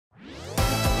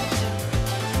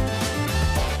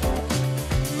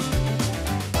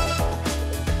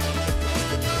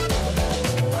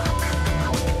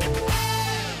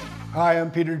Hi,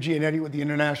 I'm Peter Giannetti with the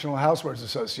International Housewares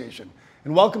Association,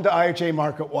 and welcome to IHA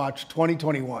Market Watch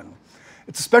 2021.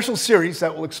 It's a special series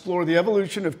that will explore the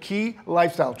evolution of key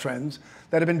lifestyle trends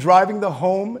that have been driving the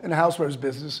home and housewares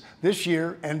business this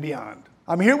year and beyond.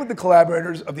 I'm here with the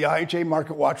collaborators of the IHA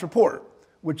Market Watch report,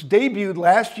 which debuted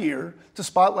last year to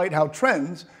spotlight how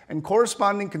trends and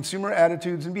corresponding consumer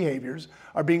attitudes and behaviors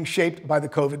are being shaped by the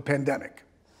COVID pandemic.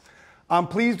 I'm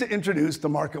pleased to introduce the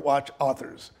Market Watch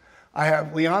authors. I have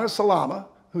Leana Salamah,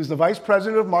 who's the Vice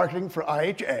President of Marketing for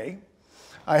IHA.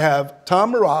 I have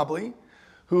Tom Mirabile,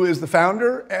 who is the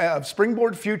founder of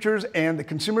Springboard Futures and the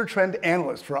Consumer Trend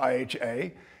Analyst for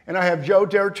IHA. And I have Joe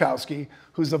Derochowski,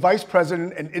 who's the Vice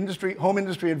President and Home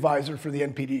Industry Advisor for the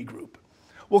NPD Group.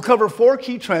 We'll cover 4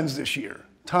 key trends this year: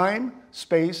 time,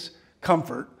 space,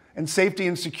 comfort, and safety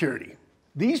and security.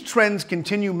 These trends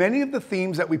continue many of the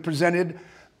themes that we presented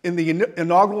in the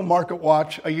inaugural Market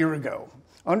Watch a year ago,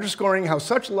 underscoring how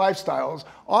such lifestyles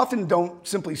often don't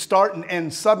simply start and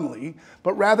end suddenly,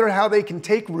 but rather how they can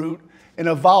take root and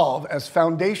evolve as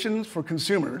foundations for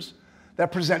consumers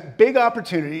that present big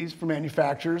opportunities for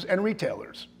manufacturers and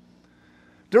retailers.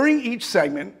 During each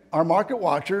segment, our Market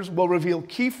Watchers will reveal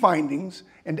key findings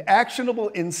and actionable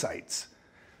insights.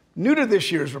 New to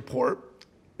this year's report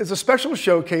is a special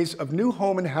showcase of new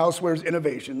home and housewares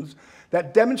innovations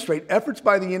that demonstrate efforts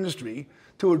by the industry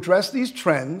to address these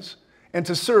trends and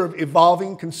to serve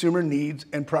evolving consumer needs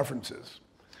and preferences.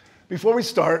 Before we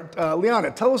start,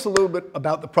 Leana, tell us a little bit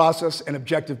about the process and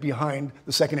objective behind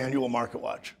the second annual Market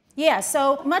Watch. Yeah,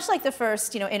 so much like the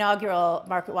first inaugural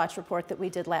Market Watch report that we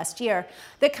did last year,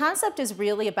 the concept is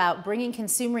really about bringing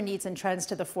consumer needs and trends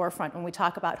to the forefront when we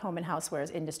talk about home and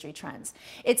housewares industry trends.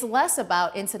 It's less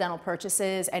about incidental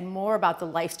purchases and more about the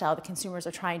lifestyle that consumers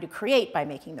are trying to create by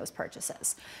making those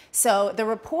purchases. So the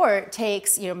report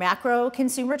takes macro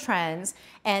consumer trends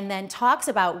and then talks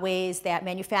about ways that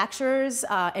manufacturers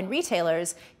and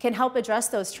retailers can help address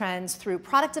those trends through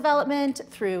product development,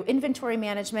 through inventory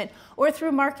management, or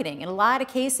through marketing. In a lot of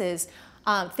cases,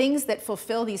 things that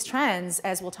fulfill these trends,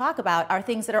 as we'll talk about, are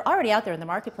things that are already out there in the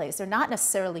marketplace. They're not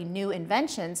necessarily new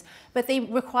inventions, but they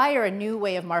require a new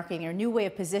way of marketing or a new way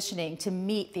of positioning to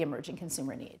meet the emerging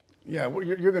consumer need. Yeah, well,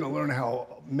 you're going to learn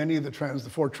how many of the trends, the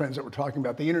 4 trends that we're talking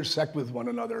about, they intersect with one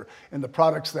another, and the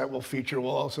products that we'll feature will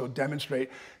also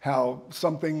demonstrate how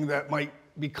something that might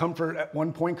be comfort at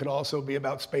one point could also be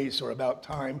about space or about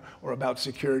time or about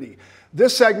security.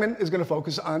 This segment is going to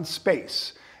focus on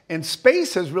space. And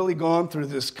space has really gone through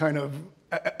this kind of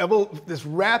this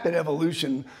rapid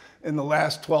evolution in the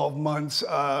last 12 months,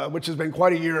 which has been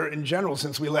quite a year in general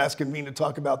since we last convened to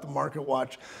talk about the Market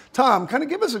Watch. Tom, kind of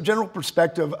give us a general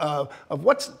perspective of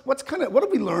what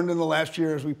have we learned in the last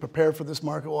year as we prepare for this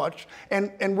Market Watch,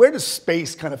 and where does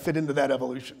space kind of fit into that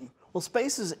evolution? Well,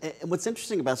 space is, what's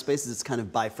interesting about space is it's kind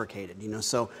of bifurcated,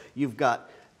 so you've got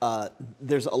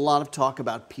there's a lot of talk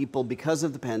about people, because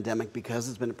of the pandemic, because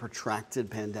it's been a protracted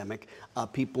pandemic,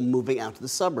 people moving out to the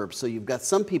suburbs. So you've got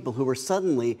some people who were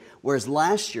suddenly, whereas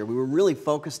last year we were really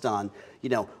focused on,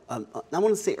 I want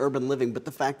to say urban living, but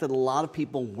the fact that a lot of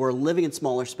people were living in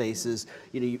smaller spaces,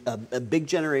 big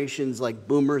generations like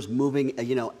boomers moving,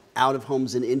 out of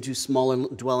homes and into smaller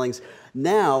dwellings.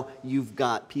 Now you've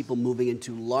got people moving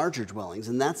into larger dwellings,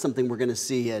 and that's something we're going to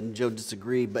see, and Joe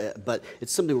disagreed, but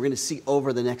it's something we're going to see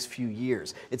over the next few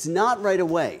years. It's not right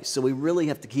away, so we really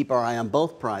have to keep our eye on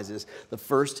both prizes. The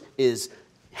first is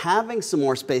having some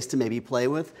more space to maybe play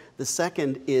with. The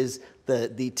second is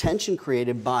the tension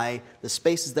created by the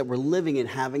spaces that we're living in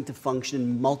having to function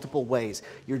in multiple ways.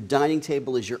 Your dining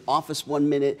table is your office one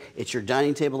minute, it's your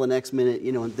dining table the next minute,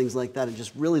 and things like that, and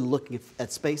just really looking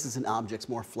at spaces and objects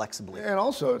more flexibly. And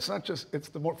also, it's not just, it's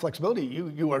the more flexibility.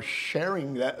 You are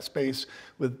sharing that space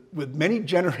with many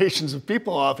generations of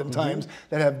people oftentimes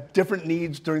that have different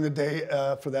needs during the day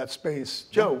for that space.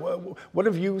 Joe, what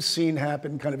have you seen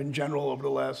happen kind of in general over the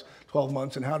last 12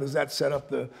 months, and how does that set up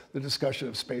the discussion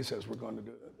of space as we're going to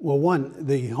do it? Well, one,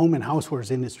 the home and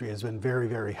housewares industry has been very,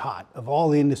 very hot. Of all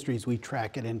the industries we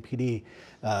track at NPD,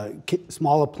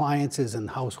 small appliances and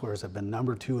housewares have been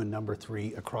number 2 and number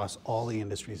 3 across all the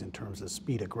industries in terms of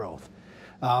speed of growth.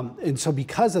 And so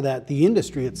because of that, the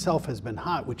industry itself has been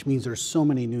hot, which means there's so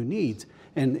many new needs.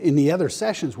 And in the other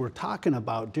sessions, we're talking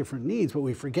about different needs, but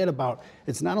we forget about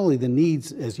it's not only the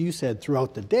needs, as you said,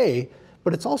 throughout the day,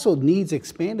 but it's also needs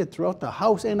expanded throughout the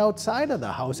house and outside of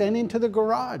the house and into the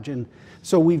garage. And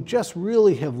so we've just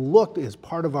really have looked as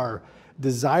part of our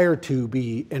desire to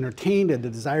be entertained and the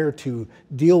desire to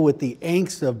deal with the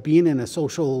angst of being in a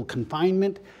social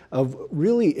confinement, of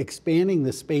really expanding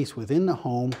the space within the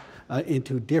home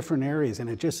into different areas. And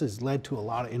it just has led to a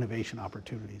lot of innovation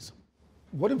opportunities.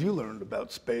 What have you learned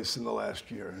about space in the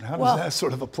last year, and how does that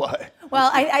sort of apply?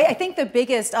 Well, I think the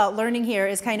biggest learning here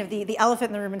is kind of the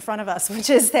elephant in the room in front of us, which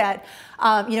is that,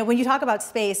 when you talk about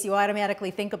space, you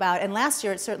automatically think about, and last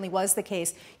year it certainly was the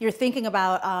case, you're thinking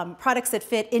about products that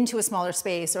fit into a smaller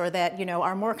space or that,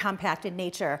 are more compact in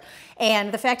nature.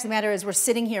 And the fact of the matter is we're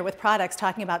sitting here with products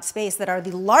talking about space that are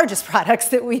the largest products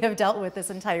that we have dealt with this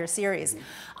entire series.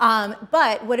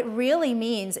 But what it really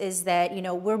means is that,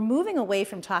 we're moving away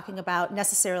from talking about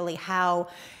necessarily how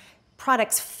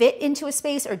products fit into a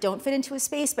space or don't fit into a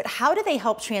space, but how do they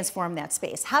help transform that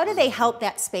space? How do they help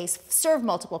that space serve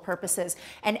multiple purposes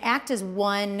and act as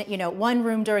one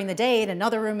room during the day and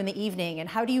another room in the evening? And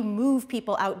how do you move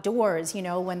people outdoors,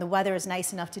 when the weather is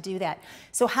nice enough to do that?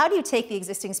 So how do you take the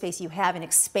existing space you have and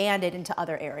expand it into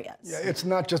other areas? Yeah, it's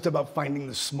not just about finding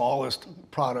the smallest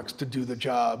products to do the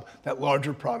job that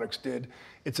larger products did.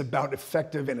 It's about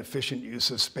effective and efficient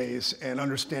use of space and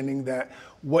understanding that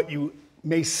what you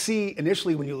may see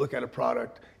initially when you look at a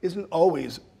product isn't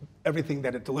always everything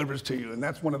that it delivers to you. And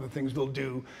that's one of the things we'll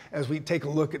do as we take a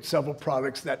look at several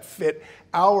products that fit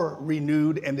our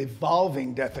renewed and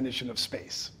evolving definition of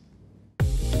space.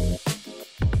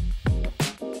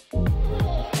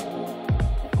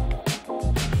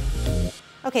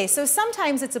 Okay, so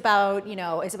sometimes it's about,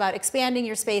 expanding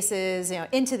your spaces,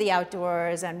 into the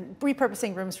outdoors and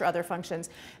repurposing rooms for other functions.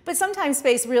 But sometimes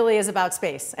space really is about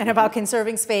space and about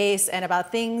conserving space and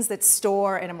about things that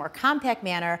store in a more compact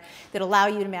manner that allow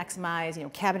you to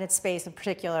maximize, cabinet space in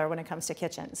particular when it comes to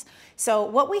kitchens. So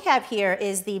what we have here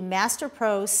is the Master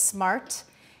Pro Smart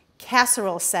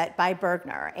Casserole set by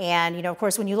Bergner. And of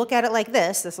course, when you look at it like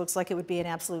this looks like it would be an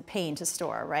absolute pain to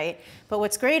store, right? But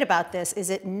what's great about this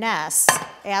is it nests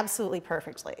absolutely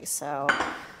perfectly. So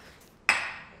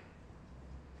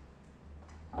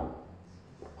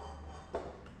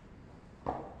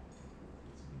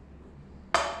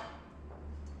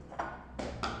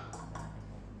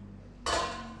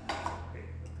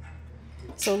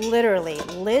literally,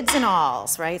 lids and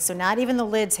alls, right? So not even the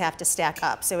lids have to stack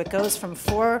up. So it goes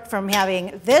from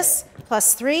having this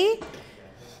plus 3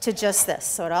 to just this.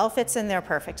 So it all fits in there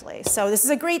perfectly. So this is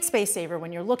a great space saver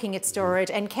when you're looking at storage,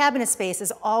 and cabinet space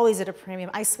is always at a premium.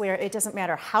 I swear, it doesn't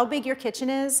matter how big your kitchen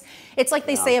is. It's like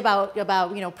they say about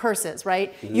purses,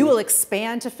 right? Mm-hmm. You will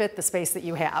expand to fit the space that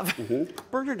you have.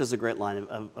 Mm-hmm. Bergner does a great line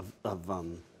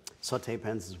of saute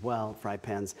pans as well, fry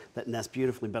pans that nest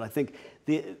beautifully. But I think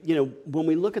when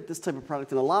we look at this type of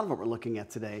product, and a lot of what we're looking at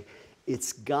today,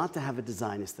 it's got to have a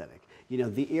design aesthetic.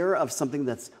 The era of something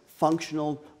that's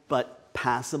functional but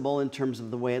passable in terms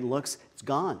of the way it looks, it's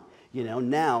gone.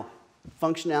 Now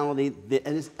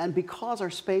functionality, and because our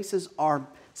spaces are,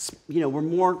 we're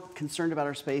more concerned about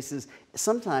our spaces.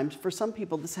 Sometimes, for some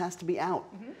people, this has to be out.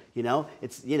 Mm-hmm.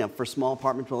 It's, for small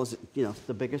apartment dwellers,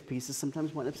 the biggest pieces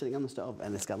sometimes wind up sitting on the stove,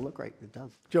 and it's got to look great. It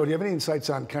does. Joe, do you have any insights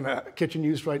on kind of kitchen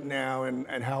use right now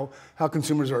and how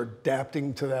consumers are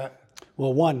adapting to that?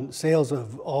 Well, one, sales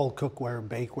of all cookware and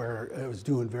bakeware is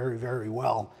doing very, very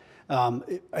well.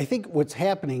 I think what's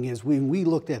happening is when we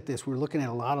looked at this, we're looking at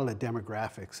a lot of the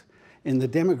demographics. In the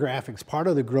demographics, part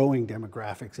of the growing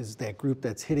demographics is that group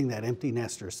that's hitting that empty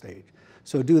nester stage.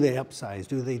 So do they upsize?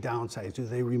 Do they downsize? Do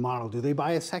they remodel? Do they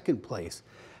buy a second place?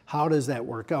 How does that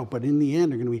work out? But in the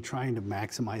end, they're going to be trying to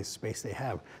maximize the space they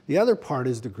have. The other part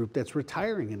is the group that's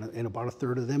retiring, and about a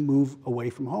third of them move away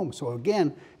from home. So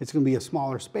again, it's going to be a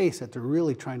smaller space that they're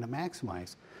really trying to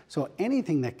maximize. So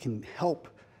anything that can help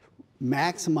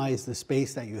maximize the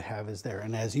space that you have is there.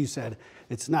 And as you said,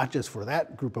 it's not just for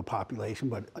that group of population,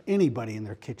 but anybody in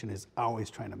their kitchen is always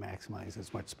trying to maximize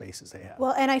as much space as they have.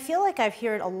 Well, and I feel like I've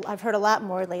heard a lot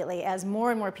more lately as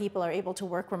more and more people are able to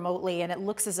work remotely, and it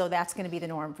looks as though that's going to be the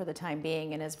norm for the time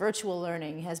being. And as virtual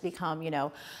learning has become,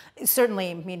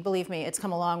 certainly, believe me, it's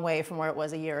come a long way from where it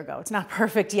was a year ago. It's not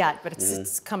perfect yet, but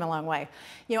it's come a long way.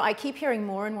 I keep hearing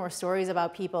more and more stories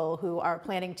about people who are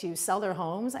planning to sell their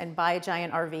homes and buy a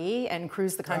giant RV and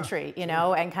cruise the country,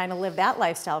 and kind of live that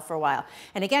lifestyle for a while.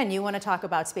 And again, you want to talk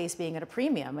about space being at a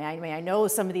premium. I know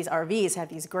some of these RVs have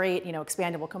these great,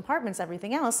 expandable compartments,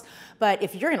 everything else, but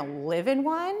if you're going to live in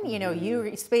one,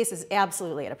 your space is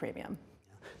absolutely at a premium.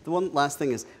 The one last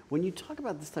thing is, when you talk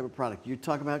about this type of product, you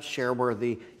talk about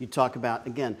share-worthy, you talk about,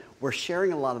 again, we're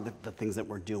sharing a lot of the things that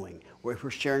we're doing. We're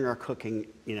sharing our cooking,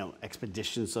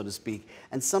 expedition, so to speak.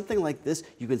 And something like this,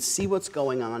 you can see what's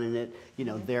going on in it.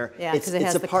 Because it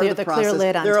has a part of the process. Clear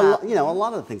lid on there top. are, a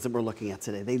lot of the things that we're looking at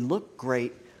today, they look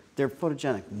great. They're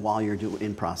photogenic while you're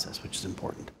in process, which is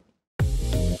important.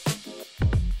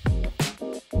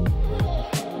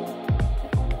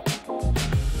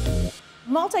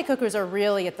 Multi-cookers are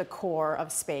really at the core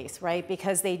of space, right?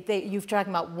 Because you're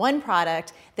talking about one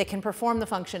product that can perform the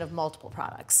function of multiple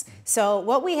products. So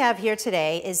what we have here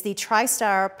today is the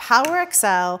TriStar Power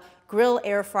XL grill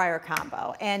air fryer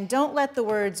combo. And don't let the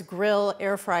words grill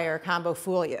air fryer combo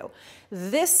fool you.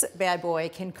 This bad boy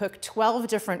can cook 12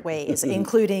 different ways,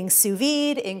 including sous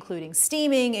vide, including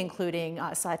steaming, including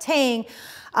sauteing,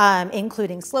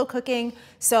 including slow cooking.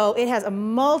 So it has a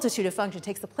multitude of functions,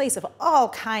 takes the place of all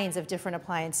kinds of different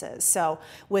appliances. So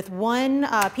with one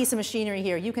piece of machinery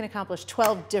here, you can accomplish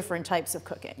 12 different types of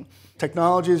cooking.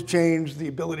 Technology has changed the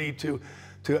ability to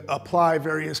apply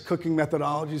various cooking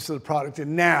methodologies to the product,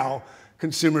 and now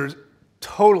consumers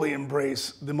totally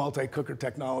embrace the multi-cooker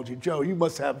technology. Joe, you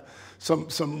must have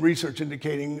some research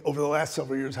indicating over the last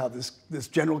several years how this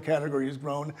general category has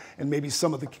grown and maybe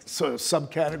some of the sort of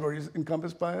subcategories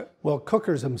encompassed by it? Well,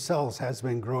 cookers themselves has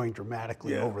been growing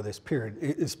dramatically over this period,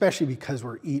 especially because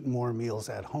we're eating more meals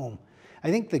at home. I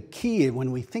think the key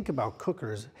when we think about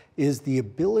cookers is the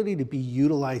ability to be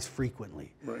utilized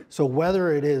frequently. Right. So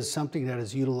whether it is something that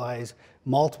is utilized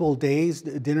multiple days,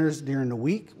 dinners during the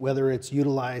week, whether it's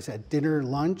utilized at dinner,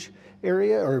 lunch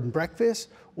area or breakfast,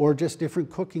 or just different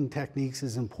cooking techniques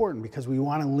is important because we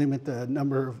want to limit the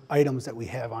number of items that we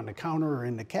have on the counter or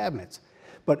in the cabinets.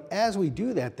 But as we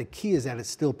do that, the key is that it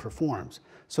still performs.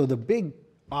 So the big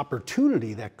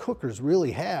opportunity that cookers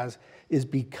really has is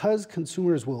because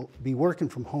consumers will be working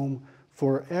from home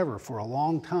forever, for a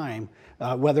long time,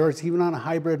 whether it's even on a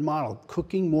hybrid model,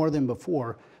 cooking more than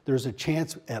before, there's a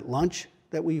chance at lunch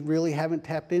that we really haven't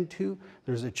tapped into.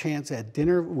 There's a chance at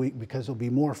dinner because there'll be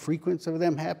more frequency of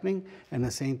them happening, and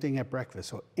the same thing at breakfast.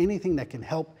 So anything that can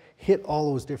help hit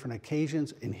all those different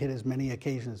occasions and hit as many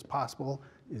occasions as possible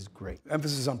is great.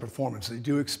 Emphasis on performance. They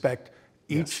do expect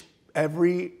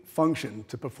every function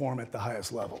to perform at the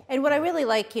highest level. And what I really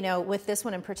like, with this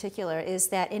one in particular is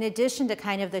that in addition to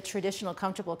kind of the traditional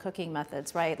comfortable cooking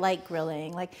methods, right, like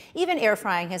grilling, like even air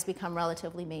frying has become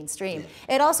relatively mainstream.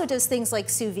 It also does things like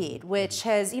sous vide, which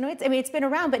has, it's been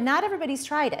around, but not everybody's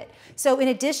tried it. So in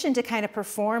addition to kind of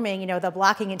performing, the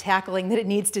blocking and tackling that it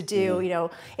needs to do,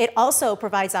 it also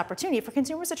provides opportunity for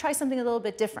consumers to try something a little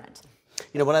bit different.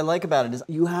 What I like about it is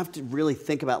you have to really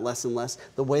think about less and less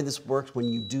the way this works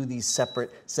when you do these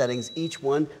separate settings. Each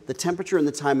one, the temperature and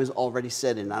the time is already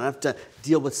set in. I don't have to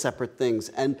deal with separate things.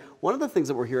 And one of the things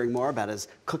that we're hearing more about is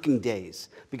cooking days,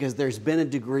 because there's been a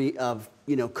degree of,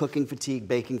 cooking fatigue,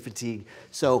 baking fatigue.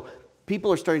 So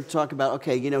people are starting to talk about,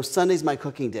 okay, Sunday's my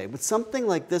cooking day. With something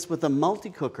like this, with a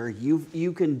multi-cooker,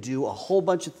 you can do a whole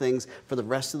bunch of things for the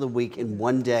rest of the week in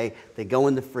one day. They go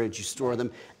in the fridge, you store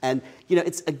them. And,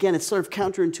 it's sort of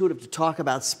counterintuitive to talk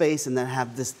about space and then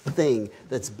have this thing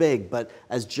that's big. But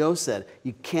as Joe said,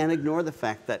 you can't ignore the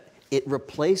fact that it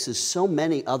replaces so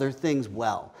many other things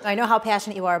well. I know how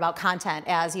passionate you are about content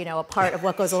as, a part of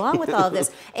what goes along with all of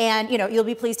this. And, you'll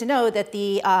be pleased to know that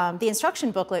the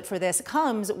instruction booklet for this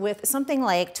comes with something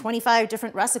like 25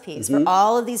 different recipes for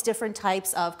all of these different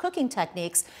types of cooking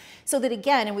techniques. So that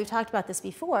again, and we've talked about this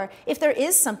before, if there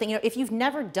is something, if you've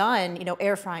never done,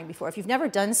 air frying before, if you've never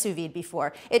done sous vide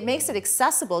before, it makes it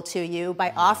accessible to you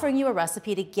by offering you a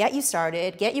recipe to get you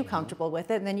started, get you comfortable with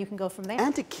it, and then you can go from there.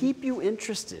 And to keep you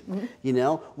interested.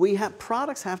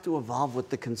 Products have to evolve with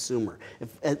the consumer.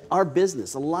 Our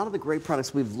business, a lot of the great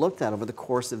products we've looked at over the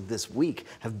course of this week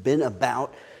have been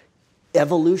about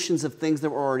evolutions of things that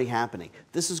were already happening.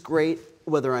 This is great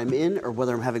whether I'm in or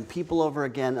whether I'm having people over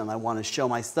again and I want to show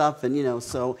my stuff, and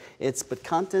but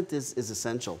content is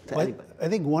essential to anybody. I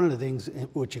think one of the things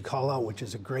which you call out, which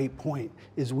is a great point,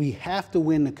 is we have to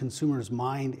win the consumer's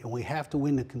mind and we have to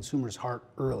win the consumer's heart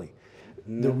early.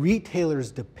 The retailers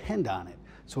depend on it.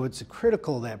 So it's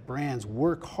critical that brands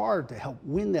work hard to help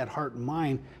win that heart and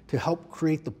mind to help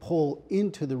create the pull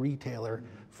into the retailer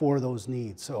for those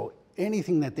needs. So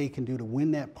anything that they can do to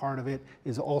win that part of it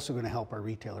is also going to help our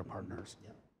retailer partners.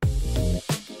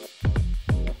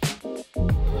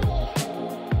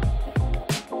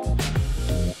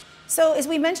 So as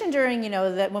we mentioned during,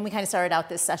 that when we kind of started out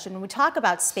this session, when we talk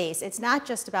about space, it's not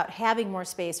just about having more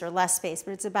space or less space,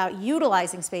 but it's about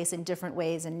utilizing space in different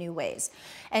ways and new ways.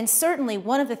 And certainly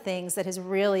one of the things that has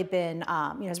really been,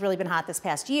 hot this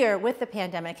past year with the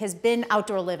pandemic has been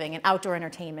outdoor living and outdoor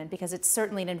entertainment, because it's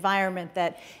certainly an environment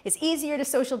that is easier to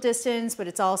social distance, but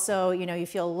it's also, you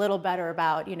feel a little better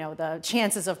about, the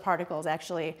chances of particles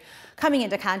actually coming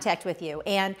into contact with you.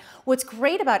 And what's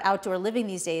great about outdoor living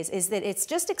these days is that it's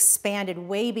just expanded expanded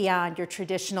way beyond your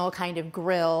traditional kind of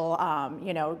grill,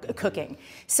 you know, cooking.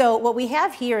 So what we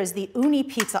have here is the Uni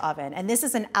pizza oven, and this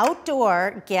is an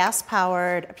outdoor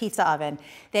gas-powered pizza oven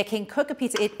that can cook a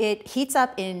pizza. It heats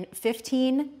up in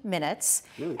 15 minutes,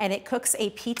 and it cooks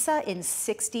a pizza in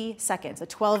 60 seconds, a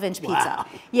 12-inch pizza. Wow.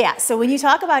 Yeah, so when you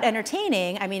talk about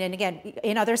entertaining, I mean, and again,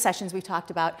 in other sessions we've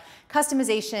talked about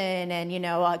customization and, you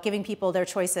know, giving people their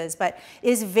choices, but it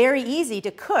is very easy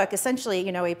to cook essentially,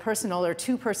 you know, a personal or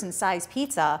two-person size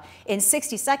pizza in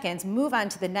 60 seconds, move on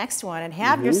to the next one, and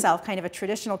have yourself kind of a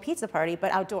traditional pizza party,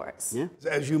 but outdoors. Yeah.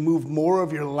 As you move more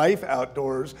of your life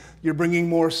outdoors, you're bringing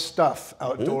more stuff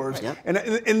outdoors. Yep. And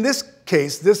in this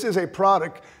case, this is a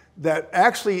product that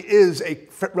actually is a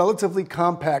relatively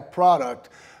compact product,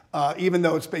 even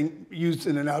though it's being used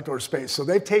in an outdoor space. So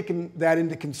they've taken that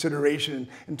into consideration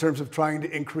in terms of trying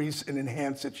to increase and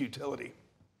enhance its utility.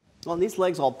 Well, and these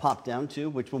legs all pop down too,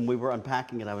 which when we were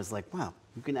unpacking it, I was like, wow,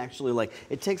 you can actually, like,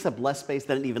 it takes up less space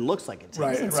than it even looks like it takes.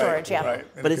 Right, In storage, yeah. Right.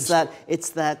 But it's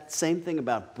that same thing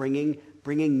about bringing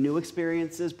new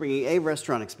experiences, bringing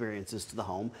restaurant experiences to the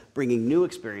home, bringing new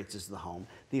experiences to the home,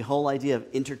 the whole idea of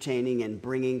entertaining and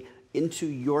bringing into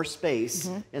your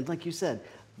space. And like you said,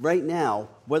 right now,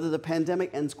 whether the pandemic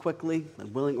ends quickly,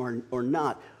 willing or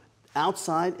not,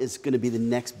 outside is going to be the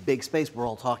next big space. We're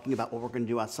all talking about what we're going to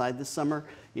do outside this summer,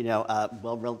 you know,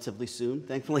 well, relatively soon,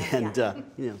 thankfully, and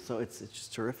you know, so it's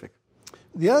just terrific.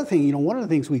 The other thing, you know, one of the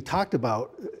things we talked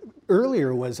about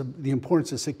earlier was the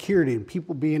importance of security and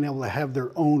people being able to have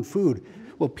their own food.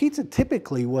 Well, pizza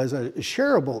typically was a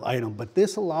shareable item, but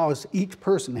this allows each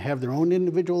person to have their own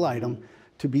individual item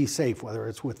to be safe, whether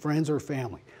it's with friends or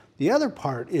family. The other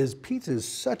part is pizza is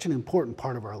such an important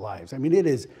part of our lives. I mean, it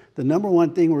is the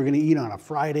 #1 thing we're going to eat on a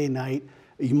Friday night.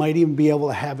 You might even be able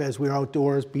to have, as we're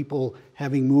outdoors, people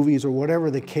having movies or whatever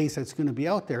the case that's going to be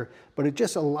out there. But it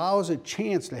just allows a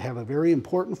chance to have a very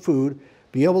important food,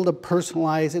 be able to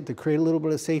personalize it, to create a little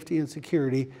bit of safety and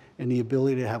security, and the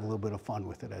ability to have a little bit of fun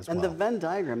with it as well. And the Venn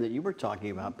diagram that you were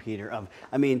talking about, Peter, of,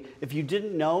 I mean, if you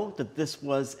didn't know that this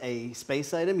was a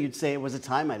space item, you'd say it was a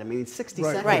time item. I mean, 60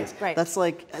 seconds. Right. That's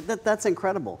like, that's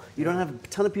incredible. You don't have a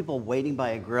ton of people waiting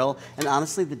by a grill. And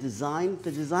honestly, the design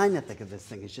ethic of this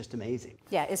thing is just amazing.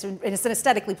 Yeah, it's an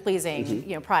aesthetically pleasing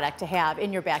you know, product to have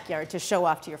in your backyard to show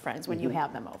off to your friends when you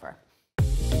have them over.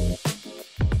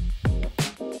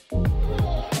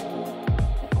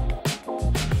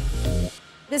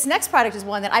 This next product is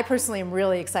one that I personally am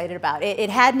really excited about. It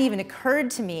hadn't even occurred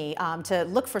to me to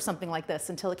look for something like this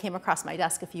until it came across my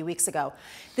desk a few weeks ago.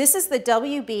 This is the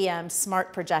WBM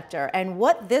Smart Projector, and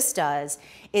what this does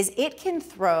is it can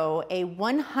throw a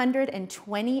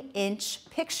 120-inch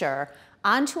picture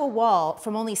onto a wall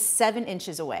from only 7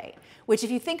 inches away, which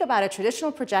if you think about a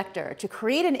traditional projector, to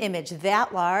create an image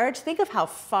that large, think of how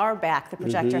far back the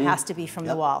projector has to be from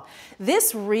the wall.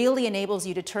 This really enables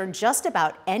you to turn just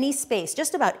about any space,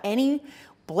 just about any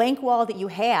blank wall that you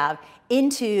have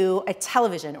into a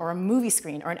television or a movie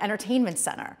screen or an entertainment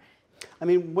center. I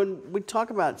mean, when we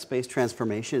talk about space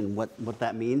transformation and what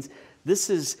that means, this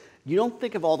is, you don't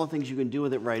think of all the things you can do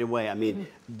with it right away. I mean,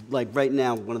 like right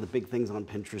now, one of the big things on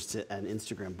Pinterest and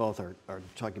Instagram both are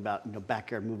talking about, you know,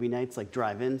 backyard movie nights, like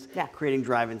drive-ins, creating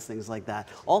drive-ins, things like that.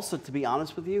 Also, to be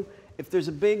honest with you, if there's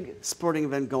a big sporting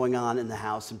event going on in the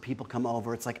house and people come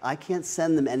over, it's like, I can't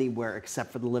send them anywhere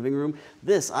except for the living room.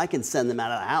 This, I can send them out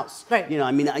of the house. Right. You know,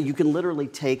 I mean, you can literally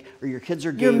take, or your kids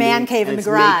are gaming. Your man cave in the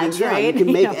garage, right? You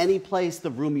can make any place the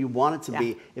room you want it to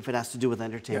be if it has to do with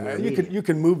entertainment. Yeah, you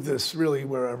can move this really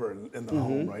wherever in the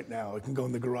home right now. It can go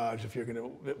in the garage if you're going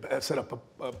to set up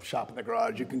a shop in the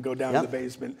garage. You can go down to the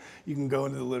basement. You can go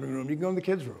into the living room. You can go in the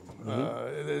kids' room.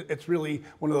 It's really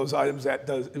one of those items that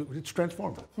it's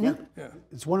transformative. Yeah.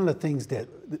 It's one of the things that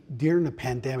during the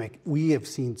pandemic, we have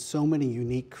seen so many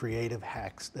unique creative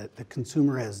hacks that the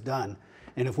consumer has done.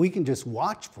 And if we can just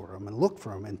watch for them and look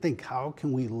for them and think, how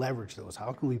can we leverage those?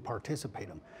 How can we participate in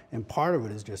them? And part of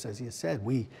it is just, as you said,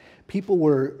 people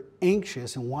were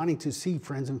anxious and wanting to see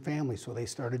friends and family, so they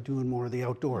started doing more of the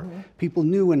outdoor. People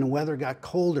knew when the weather got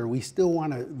colder, we still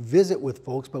want to visit with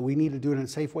folks, but we need to do it in a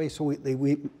safe way, so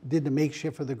we did the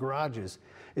makeshift for the garages.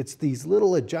 It's these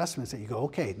little adjustments that you go,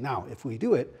 okay, now if we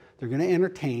do it, they're going to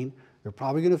entertain, they're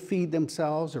probably going to feed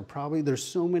themselves, there's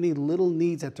so many little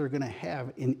needs that they're going to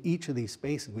have in each of these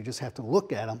spaces. We just have to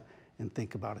look at them and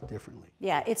think about it differently.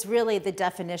 Yeah, it's really the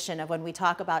definition of when we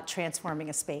talk about transforming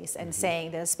a space and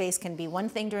saying that a space can be one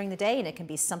thing during the day and it can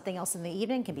be something else in the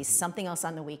evening, can be something else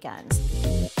on the weekends.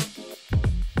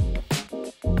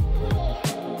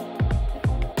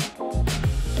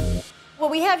 What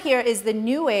what we have here is the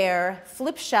New Air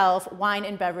flip shelf wine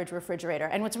and beverage refrigerator.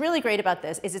 And what's really great about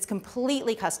this is it's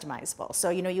completely customizable.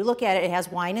 So, you know, you look at it, it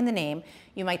has wine in the name.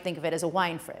 You might think of it as a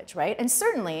wine fridge, right? And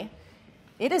certainly,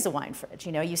 it is a wine fridge.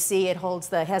 You know, you see it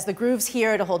has the grooves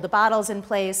here to hold the bottles in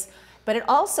place, but it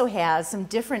also has some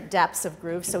different depths of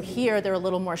grooves. So here, they're a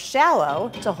little more shallow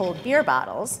to hold beer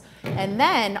bottles. And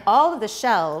then all of the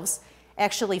shelves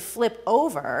actually flip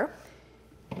over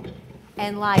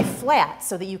and lie flat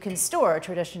so that you can store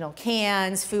traditional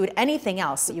cans, food, anything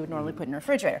else that you would normally put in a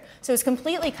refrigerator. So it's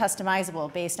completely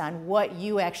customizable based on what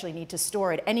you actually need to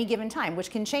store at any given time, which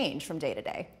can change from day to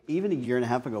day. Even a year and a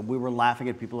half ago, we were laughing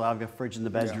at people, I have a fridge in the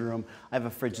bedroom, I have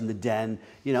a fridge in the den,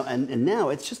 you know, and now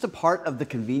it's just a part of the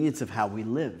convenience of how we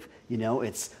live. You know,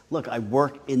 it's, look, I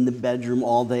work in the bedroom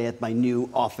all day at my new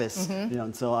office, you know,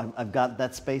 and so I've got,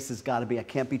 that space has got to be, I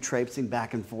can't be traipsing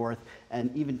back and forth,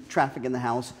 and even traffic in the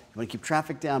house, you want to keep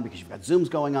traffic down because you've got Zooms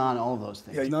going on, all of those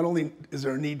things. Yeah, not only is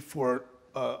there a need for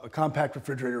a compact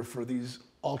refrigerator for these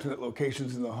alternate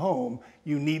locations in the home,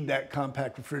 you need that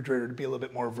compact refrigerator to be a little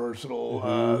bit more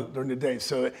versatile during the day.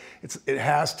 So it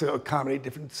has to accommodate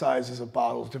different sizes of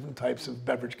bottles, different types of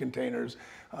beverage containers.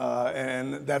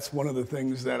 And that's one of the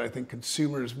things that I think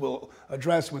consumers will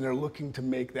address when they're looking to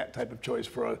make that type of choice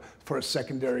for a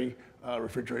secondary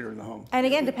refrigerator in the home. And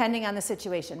again, depending on the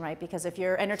situation, right? Because if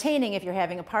you're entertaining, if you're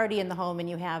having a party in the home and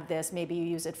you have this, maybe you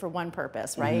use it for one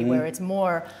purpose, right? Where it's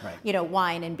more, you know,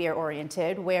 wine and beer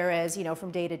oriented. Whereas, you know, from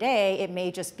day to day, it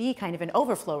may just be kind of an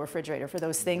overflow refrigerator for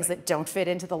those things that don't fit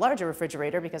into the larger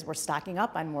refrigerator because we're stocking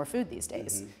up on more food these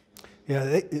days.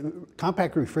 Yeah,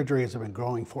 compact refrigerators have been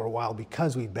growing for a while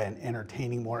because we've been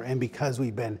entertaining more and because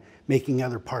we've been making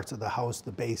other parts of the house,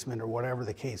 the basement or whatever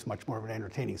the case, much more of an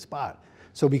entertaining spot.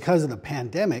 So because of the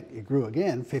pandemic, it grew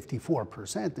again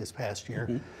 54% this past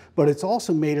year, but it's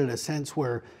also made it a sense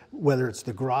where whether it's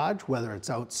the garage, whether it's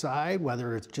outside,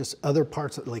 whether it's just other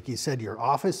parts, of, like you said, your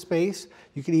office space,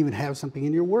 you can even have something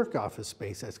in your work office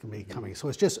space that's gonna be coming. So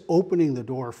it's just opening the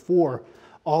door for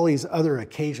all these other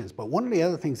occasions. But one of the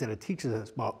other things that it teaches us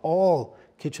about all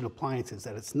kitchen appliances,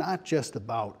 that it's not just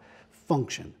about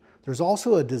function. There's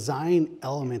also a design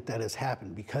element that has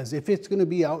happened, because if it's going to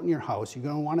be out in your house, you're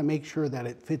going to want to make sure that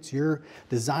it fits your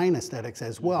design aesthetics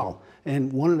as well.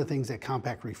 And one of the things that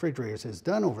compact refrigerators has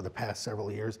done over the past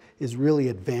several years is really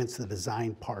advance the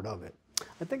design part of it.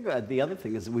 I think the other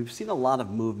thing is that we've seen a lot of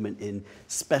movement in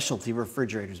specialty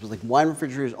refrigerators. Like wine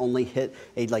refrigerators only hit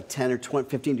a like 10 or 20,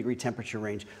 15 degree temperature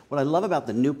range. What I love about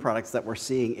the new products that we're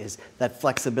seeing is that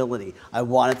flexibility. I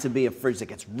want it to be a fridge that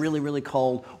gets really, really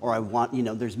cold, or I want, you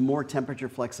know, there's more temperature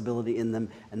flexibility in them,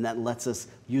 and that lets us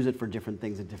use it for different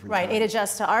things at different times. Right, it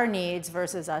adjusts to our needs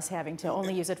versus us having to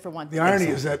only use it for one thing. The irony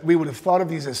is that we would have thought of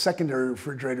these as secondary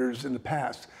refrigerators in the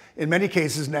past. In many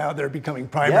cases now, they're becoming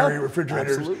primary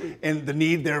refrigerators, absolutely. And the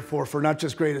need, therefore, for not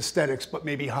just great aesthetics, but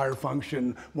maybe higher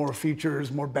function, more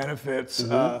features, more benefits,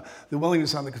 the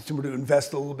willingness on the consumer to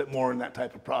invest a little bit more in that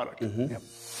type of product. Yep.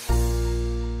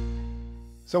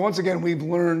 So once again, we've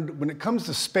learned when it comes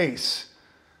to space,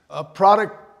 a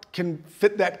product can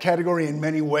fit that category in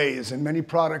many ways, and many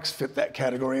products fit that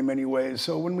category in many ways.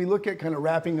 So when we look at kind of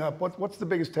wrapping up, what's the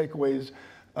biggest takeaways,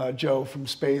 Joe, from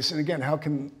space? And again, how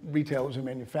can retailers and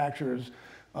manufacturers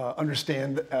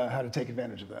understand how to take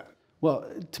advantage of that? Well,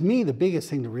 to me, the biggest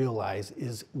thing to realize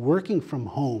is working from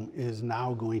home is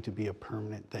now going to be a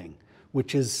permanent thing,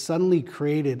 which has suddenly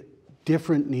created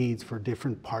different needs for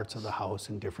different parts of the house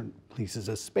and different pieces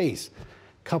of space.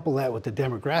 Couple that with the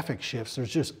demographic shifts,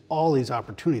 there's just all these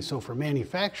opportunities. So for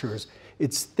manufacturers,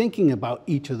 it's thinking about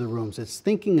each of the rooms. It's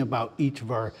thinking about each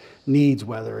of our needs,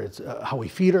 whether it's how we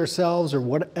feed ourselves or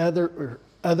what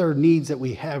other needs that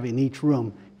we have in each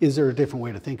room. Is there a different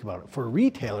way to think about it? For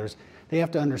retailers, they have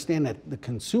to understand that the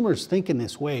consumers think in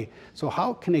this way. So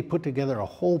how can they put together a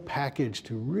whole package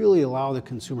to really allow the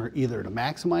consumer either to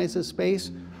maximize the space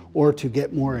or to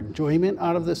get more enjoyment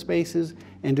out of the spaces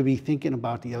and to be thinking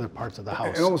about the other parts of the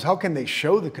house? And almost how can they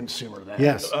show the consumer that?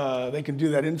 Yes. They can do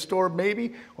that in store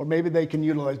maybe, or maybe they can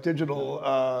utilize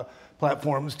digital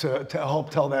platforms to help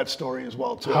tell that story as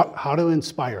well too. How to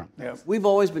inspire. Yeah. We've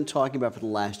always been talking about for the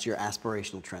last year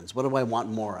aspirational trends. What do I want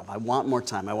more of? I want more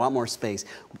time. I want more space.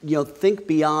 You know, think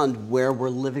beyond where we're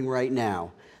living right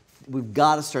now. We've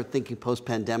got to start thinking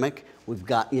post-pandemic. We've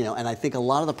got, you know, and I think a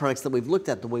lot of the products that we've looked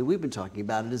at, the way we've been talking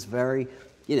about it, is very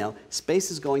You know,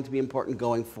 space is going to be important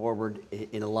going forward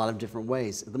in a lot of different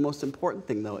ways. The most important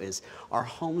thing, though, is our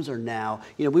homes are now,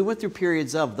 you know, we went through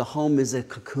periods of the home is a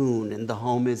cocoon and the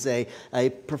home is a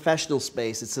professional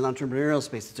space, it's an entrepreneurial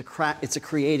space, it's a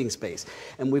creating space.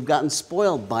 And we've gotten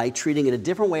spoiled by treating it a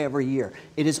different way every year.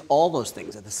 It is all those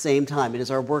things at the same time. It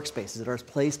is our workspace, it's our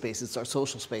play space, it's our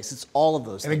social space, it's all of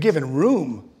those things. In a given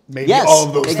room, maybe yes, all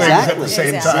of those exactly, things at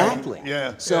the same time. Exactly.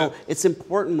 Yeah. So it's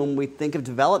important when we think of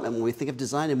development, when we think of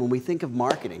design, and when we think of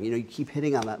marketing. You know, you keep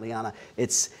hitting on that, Leana.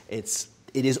 It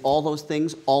is all those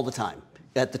things all the time.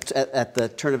 At the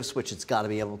turn of a switch, it's got to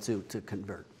be able to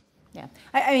convert. Yeah,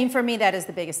 I mean, for me, that is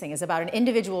the biggest thing, is about an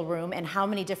individual room and how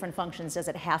many different functions does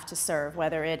it have to serve,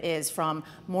 whether it is from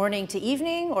morning to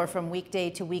evening or from weekday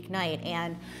to weeknight.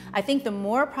 And I think the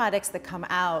more products that come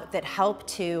out that help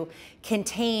to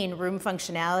contain room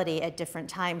functionality at different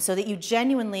times so that you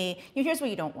genuinely, here's what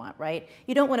you don't want, right?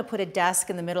 You don't want to put a desk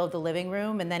in the middle of the living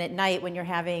room and then at night when you're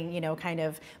having, you know, kind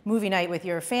of movie night with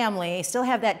your family, still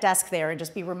have that desk there and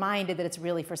just be reminded that it's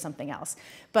really for something else.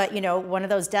 But, you know, one of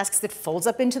those desks that folds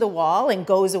up into the wall and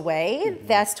goes away,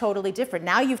 that's totally different.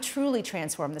 Now you've truly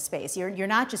transformed the space. You're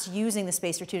not just using the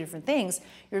space for two different things,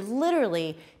 you're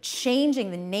literally changing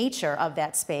the nature of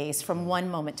that space from one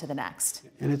moment to the next.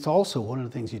 And it's also one of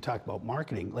the things you talk about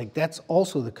marketing, like that's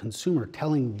also the consumer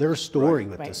telling their story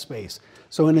with the space.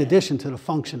 So in addition to the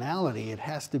functionality, it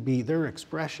has to be their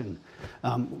expression.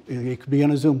 It could be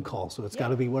on a Zoom call, so it's got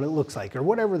to be what it looks like, or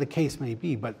whatever the case may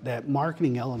be. But that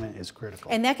marketing element is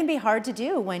critical. And that can be hard to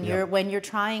do when you're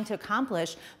trying to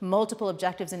accomplish multiple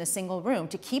objectives in a single room.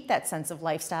 To keep that sense of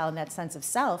lifestyle and that sense of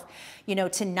self, you know,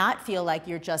 to not feel like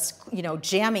you're just, you know,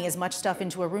 jamming as much stuff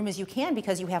into a room as you can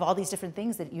because you have all these different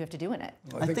things that you have to do in it.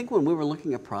 I think when we were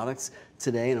looking at products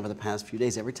today and over the past few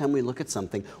days, every time we look at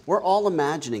something, we're all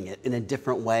imagining it in a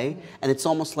different way. And it's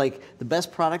almost like the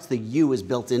best product, the you is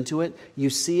built into it. You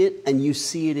see it and you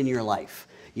see it in your life.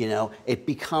 You know, it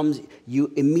becomes,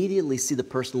 you immediately see the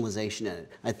personalization in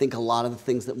it. I think a lot of the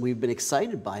things that we've been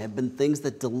excited by have been things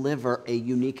that deliver a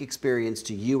unique experience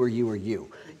to you or you or you,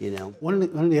 you know. One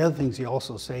of the other things you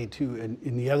also say too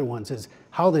in the other ones is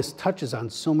how this touches on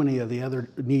so many of the other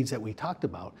needs that we talked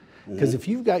about. Because if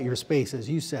you've got your space, as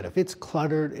you said, if it's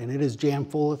cluttered and it is jam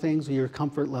full of things, your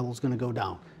comfort level is going to go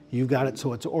down. You've got it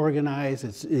so it's organized,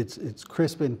 it's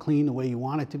crisp and clean the way you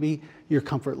want it to be, your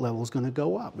comfort level is going to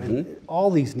go up. And all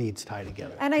these needs tie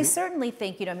together. And I certainly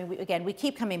think, you know, I mean, we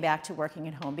keep coming back to working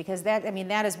at home because that, I mean,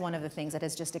 that is one of the things that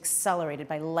has just accelerated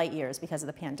by light years because of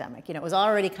the pandemic. You know, it was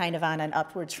already kind of on an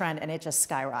upward trend and it just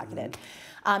skyrocketed.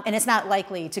 And it's not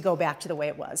likely to go back to the way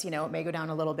it was. You know, it may go down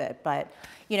a little bit, but,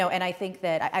 you know, and I think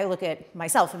that I look at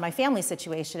myself and my family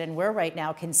situation, and we're right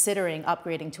now considering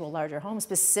upgrading to a larger home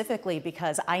specifically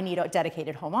because I need a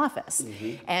dedicated home office.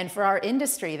 And for our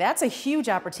industry, that's a huge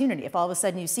opportunity. If all of a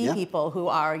sudden you see people who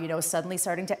are, you know, suddenly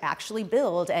starting to actually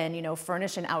build and, you know,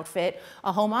 furnish and outfit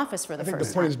a home office for the first time. I think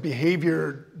the point is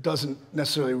behavior doesn't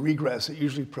necessarily regress, it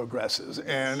usually progresses.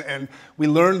 And we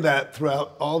learned that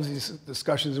throughout all of these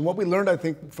discussions. And what we learned, I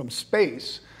think, from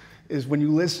space is when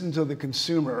you listen to the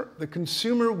consumer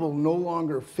will no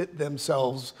longer fit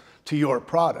themselves to your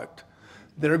product.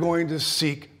 They're going to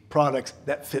seek products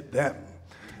that fit them.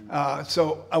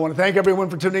 So I want to thank everyone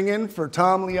for tuning in. For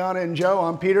Tom, Leana, and Joe,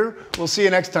 I'm Peter. We'll see you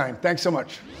next time. Thanks so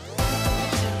much.